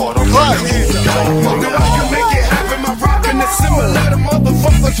 Class. Now I can make it happen, my rapping is similar to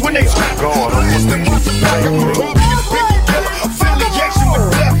motherfuckers when they scrap. It's the monster back, I'm a Bobby and a Biggie killer, affiliation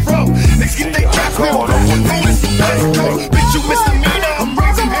with Death Row. Niggas get their caps now, police, let's go. Bitch, you misdemeanor, I'm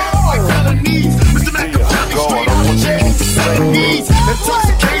raising hell like felonies. Mr. Machiavelli, straight out of jail, selling needs.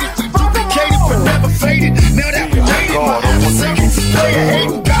 Intoxicated, duplicated, but never faded. Now that we made it, my adversaries player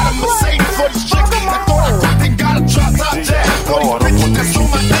hating. Got a Mercedes for these chicks that thought I quit, then got a drop top jazz. For these bitches that's on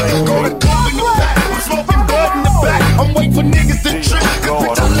my nigga, go to club in the back. I'm smoking bud in the back, I'm waiting for niggas to trip. Cause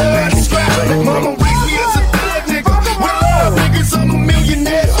bitch, I love to scrap. Mama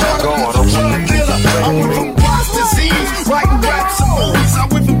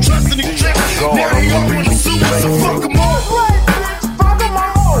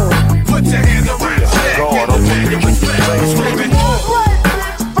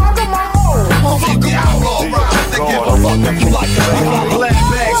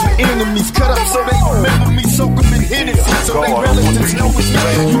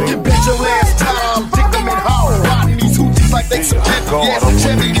Yes,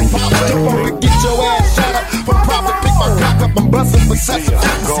 Chevy and Pop, jump on and get your ass shot up. For profit, pick my cock up, I'm busting possessive.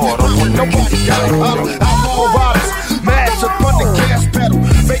 Nobody got it, holler. Outlaw riders, mash up on the gas pedal.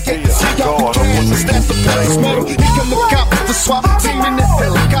 Vacate the seat out the gas and stash the precious metal. Here come the cops, the SWAT team in the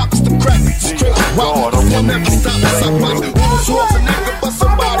helicopters, the crack, the straight rock. They'll never stop us, I watch. Wanna swap a nigga, but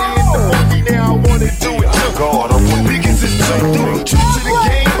somebody in the funky now I wanna do it too. Because it's true to the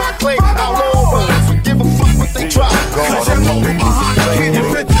game, I claim outlaw riders. Give a fuck what they try. Cause you know me behind the kid, you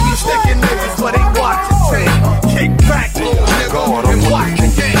fit to be sticking niggas, but they watch the tape. Kick back, little nigga, and watch the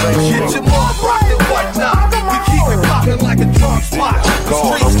game. Hit your mom, rock and whatnot. We keep it poppin' like a drug spot. The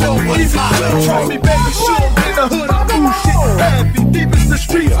streets know what's hot. Trust me, baby, shoot in the hood, I move shit heavy. Deep as the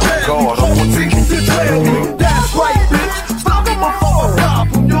streets, baby. Poverty to trail me. That's right, bitch. Stop them before I pop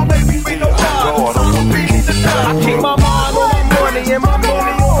them. Yo, baby, we no problem. So I'm beating the die. I keep my mind on my money and my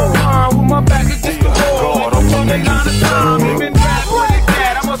money on my mind. With my back against the wall, like I'm running out of time. Even rap with a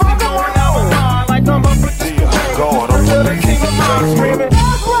cat, I must be going out of line. Like I'm up with this girl. Until they keep my mind screaming.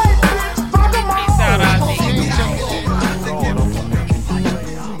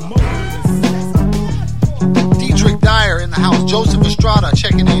 In the house, Joseph Estrada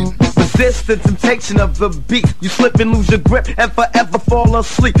checking in. Resist the temptation of the beat. You slip and lose your grip and forever fall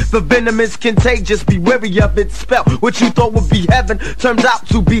asleep. The venom is contagious, be wary of its spell. What you thought would be heaven turns out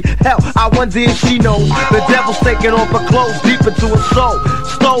to be hell. I wonder if she knows the devil's taking off her clothes deep into her soul.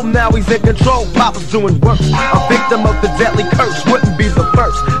 Stole, now he's in control. Papa's doing worse. A victim of the deadly curse wouldn't be the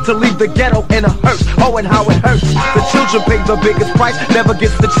first to leave the ghetto in a hearse. Oh, and how it hurts. The children pay the biggest price. Never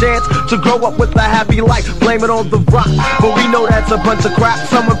gets the chance to grow up with a happy life. Blame it on the rock, but we know that's a bunch of crap.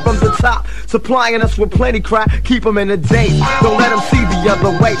 Someone from the top supplying us with plenty crap. Keep them in a daze. Don't let them see the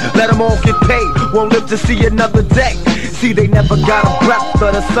other way. Let them all get paid. Won't live to see another day. See, they never got a breath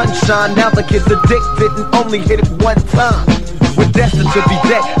of the sunshine. Now the kids addicted and only hit it one time. We're destined to be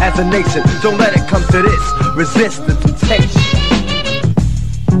dead as a nation. Don't let it come to this. Resist the temptation.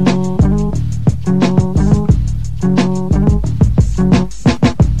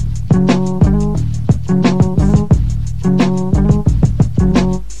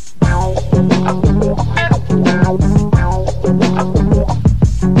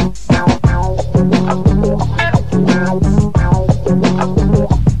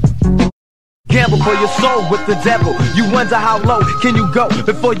 For your soul with the devil. You wonder how low can you go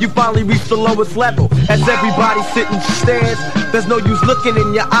before you finally reach the lowest level. As everybody sitting stares, there's no use looking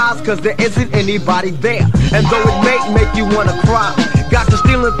in your eyes, cause there isn't anybody there. And though it may make you wanna cry, got you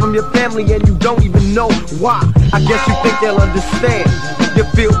stealing from your family and you don't even know why. I guess you think they'll understand. You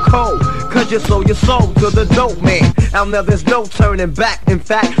feel cold, cause you sold your soul to the dope man. Now there's no turning back. In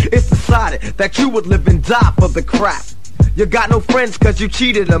fact, it's decided that you would live and die for the crap. You got no friends cause you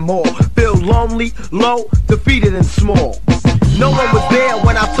cheated them all. Feel lonely, low, defeated and small. No one was there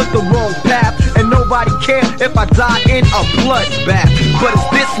when I took the wrong path, and nobody cared if I died in a bloodbath. But is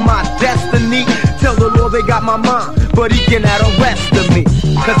this my destiny? Tell the Lord they got my mind, but he cannot arrest me.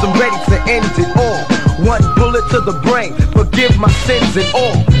 Cause I'm ready to end it all. One bullet to the brain, forgive my sins and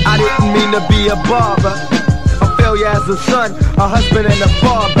all. I didn't mean to be a bother. A failure as a son, a husband and a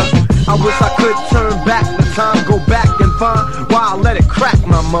father. I wish I could turn back the time, go back and find why I let it crack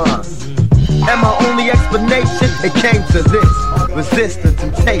my mind. And my only explanation, it came to this: resist the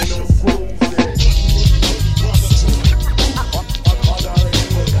temptation.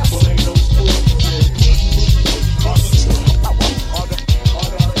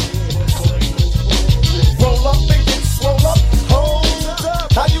 Roll up and get swole up, hold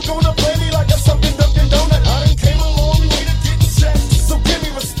up. How you gonna play me like I'm something Dunkin' Donut? I done came a long way to get checked, so give me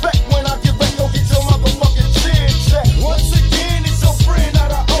respect when I get back. Go get your motherfucking chin checked. Once again, it's your friend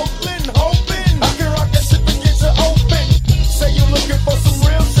out of Oakland, hoping I can rock that shit to get you open. Say you're looking for some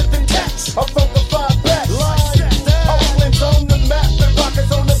real shit, then catch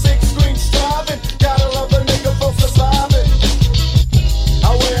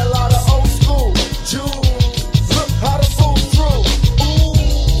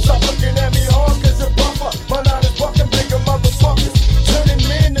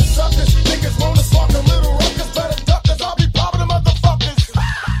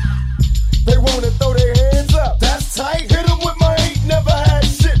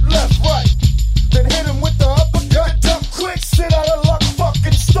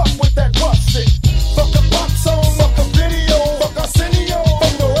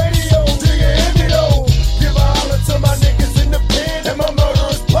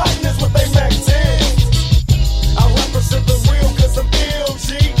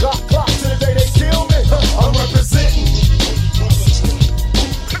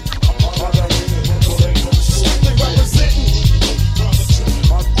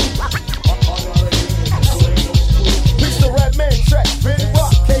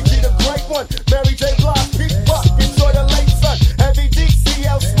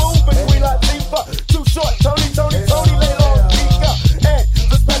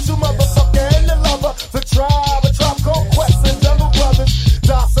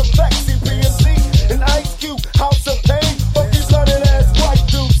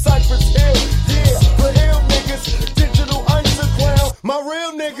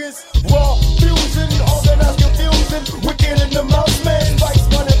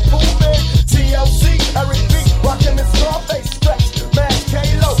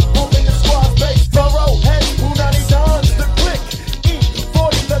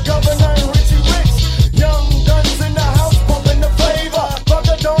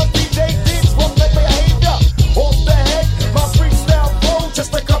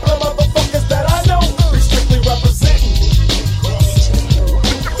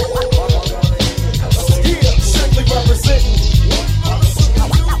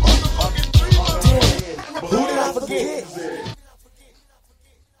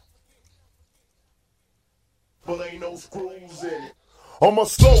still ain't no screws in it. I'm a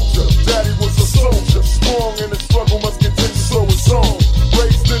soldier, daddy was a soldier. Strong in the struggle, must continue, so it's on.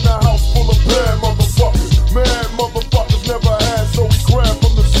 Raised in a house full of bad motherfuckers. Mad motherfuckers never had, so we grab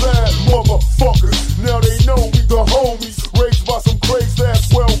from the sad motherfuckers. Now they know we the homies. Raised by some crazed ass,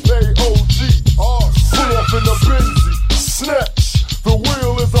 well-paid OG. Pull up in the Benzie, snatch. The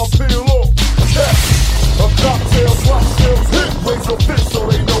wheel is a peel off, catch. A cocktail, drop sales hit. Raise a fit so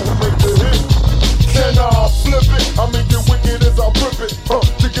they know who made the hit. Can I flip it? I mean, get wicked as I rip it.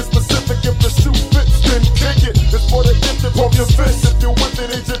 To get specific, if the shoe fits, then kick it. It's for the gifted, pump your fist. If you're with it,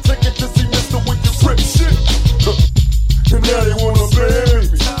 it's your ticket to see Mr. Wicked Rip shit. And now they wanna bury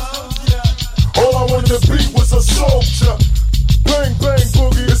me. All I wanted to be was a soldier. Bang, bang,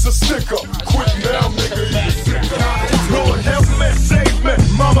 boogie, it's a sticker. Quit now, nigga, you sticker. Lord help me, save me.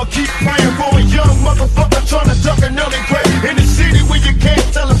 Mama keep praying for a young motherfucker trying to duck an early grave. In the city where you can't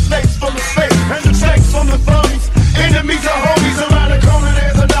tell the snakes from the snakes and the snakes from the phonies. Enemies are homies around the corner.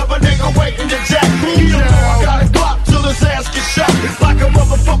 There's another nigga waiting to jack. He don't know I got a Glock till his ass gets shot. It's like a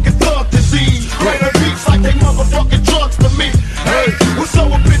motherfucking thug disease. Greater beats like they motherfucking drugs to me. Hey, what's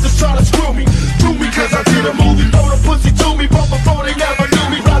up with bitches trying to screw me? Do me cause I did a movie. Throw the pussy to me, but before they never knew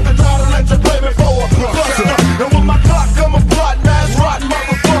me. Got the title, let you play me for a buster. And when my clock come a plotting ass rotten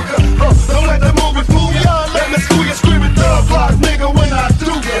motherfucker. Don't let that movie fool ya. Let me school you screaming thug life, nigga, when I do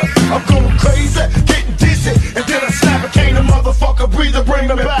ya. I'm going crazy, getting dizzy, and then I snap a cane, a motherfucker breather, bring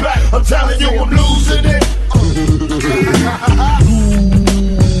me back. I'm telling you, I'm losing it.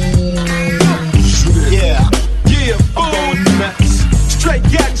 Yeah, fool. Straight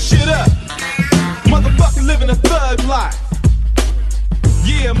getting shit up. Motherfucker living a thug life.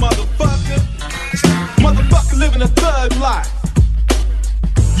 Yeah, motherfucker. Motherfucker living a thug life.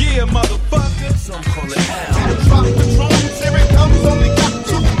 Yeah, motherfucker. Some call it hell. Drop the drums, here it comes. Only got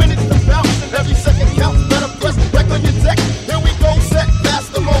 2 minutes to bounce, and every second counts. Better press back on your deck. Here we go, set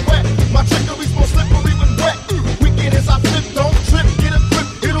faster, more wet. My trickery's more slippery when wet. Wicked as I flip, don't trip, get a grip.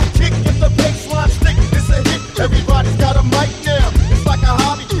 It'll kick if the baseline stick. It's a hit. Everybody's got a mic now. It's like a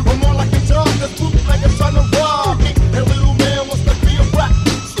hobby, or more like a job. This bootlegger's trying to rob me. And little man wants to be a rap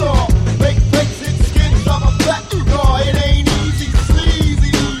star. Make fakes, hit skin, drop a flat. No, it ain't easy,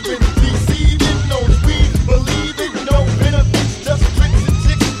 sleazy, even deceiving. No speed, believe it, no benefits, just tricks and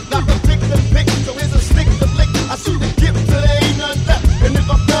chicks. Not to pick the pick, so here's a stick to lick. I shoot the gift till there ain't none left. And if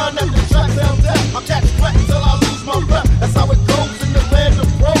I'm done at the track down death, I'll catch flat till I lose my breath. That's how it goes in the land of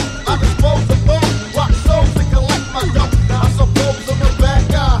pro. I dispose of bones, rock souls and collect my dough. I suppose I'm a bad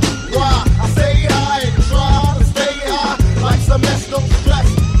guy. Why? I stay high and try to stay high. Like some mess, don't stress.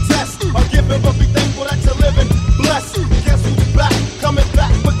 Test, I'll give him, but be thankful that you're living. Blessed. Guess who's back? Coming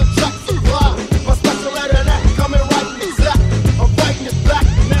back with the track supply. My special letter that coming right exact. I'm writing it back.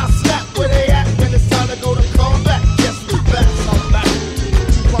 Now snap where they at when it's time to go to combat. Guess who's back? I'm back.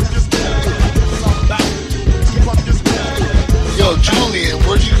 I'm back. Yo, Julian,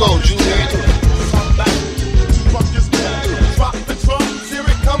 where'd you go, Julian? Drop the drums, here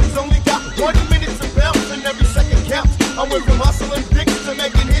it comes. Only got 1 minute to bounce, and every second counts. I went from hustling dicks to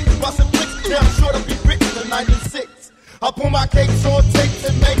making hits, busting flicks. Now I'm sure to be rich to 96. I pull my cakes on tapes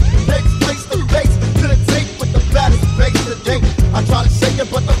and make takes place to face to the tape with the baddest bass to date. I try to shake it,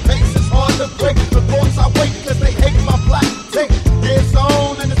 but the pace is hard to break. The thoughts I wait, cause they hate my black tape. Yeah, it's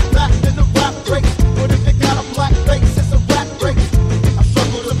on and it's back in the rap race. But if you got a black face, it's a rap race. I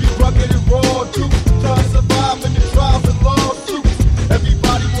struggle to be rugged and raw, too. Trying to survive in the trials and lawsuits.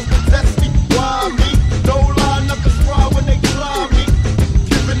 Everybody will contest me, why me? No line up to try when they try me.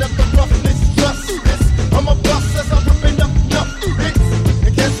 Giving up the roughness, justice. I'm a bust as I'm ripping up enough hits.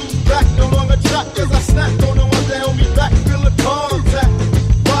 And guess who's back? No longer trapped, cause I snapped on the ones that held me back. Feel the contact.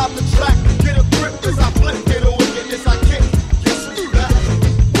 Why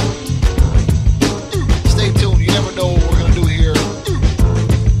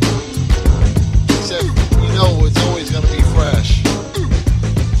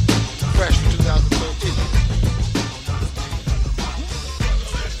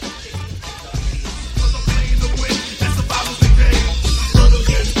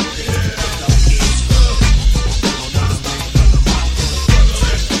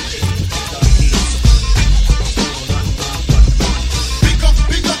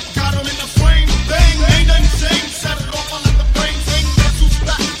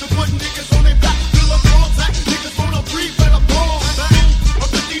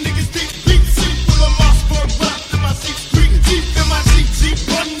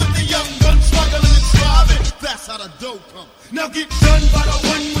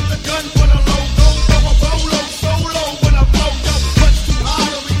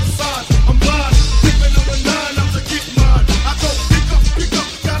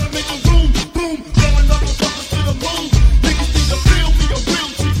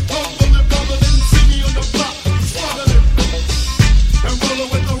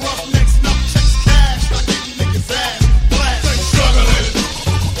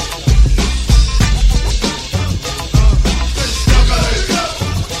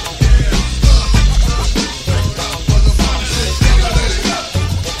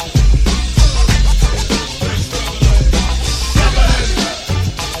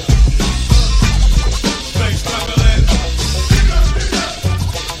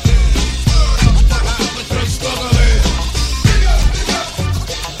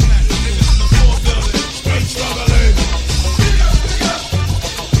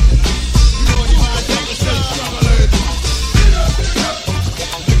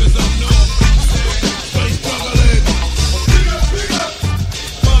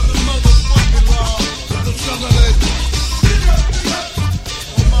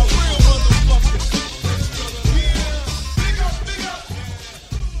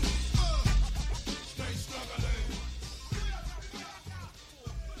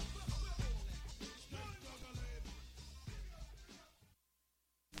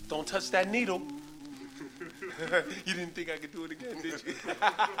don't touch that needle. You didn't think I could do it again, did you?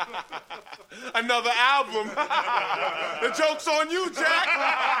 Another album. The joke's on you, Jack.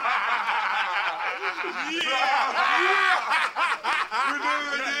 Yeah.